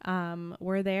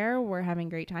 We're there. We're having a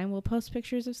great time. We'll post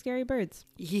pictures of scary birds.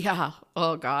 Yeah.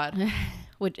 Oh God.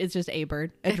 Which is just a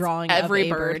bird, a drawing of a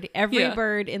bird. Every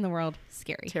bird in the world,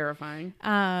 scary. Terrifying.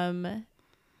 And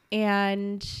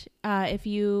if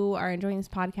you are enjoying this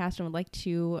podcast and would like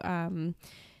to,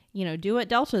 do what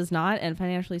Delta's not and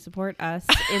financially support us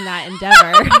in that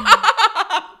endeavor.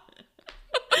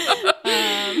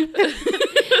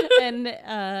 And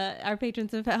our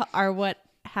patrons are what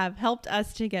have helped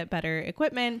us to get better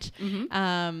equipment.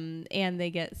 Mm-hmm. And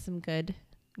they get some good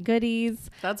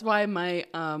goodies. That's why my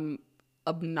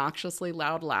obnoxiously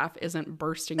loud laugh isn't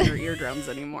bursting your eardrums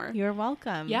anymore. You're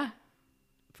welcome. Yeah.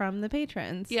 From the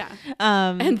patrons. Yeah.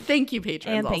 And thank you,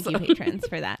 patrons. And thank you, patrons,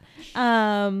 for that.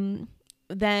 Then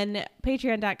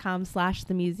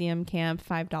patreon.com/themuseumcamp,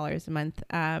 $5 a month,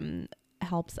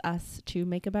 helps us to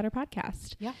make a better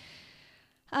podcast. Yeah.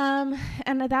 And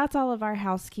that's all of our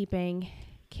housekeeping.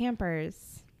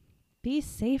 Campers, be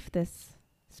safe this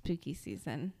spooky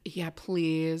season. Yeah,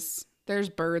 please. There's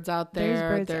birds out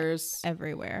there. There's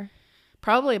everywhere.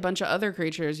 Probably a bunch of other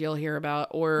creatures you'll hear about,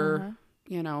 or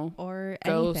or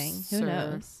anything. Who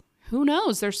knows? Who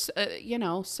knows? There's so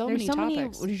many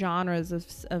topics. Many genres of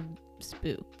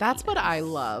spook. That's what I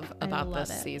love about this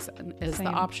season is the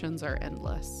options are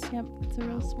endless. Yep, it's a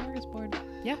real smorgasbord.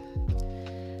 Yeah.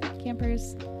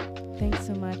 Campers, thanks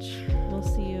so much. We'll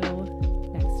see you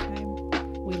next time.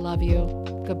 We love you.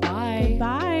 Goodbye.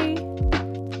 Goodbye.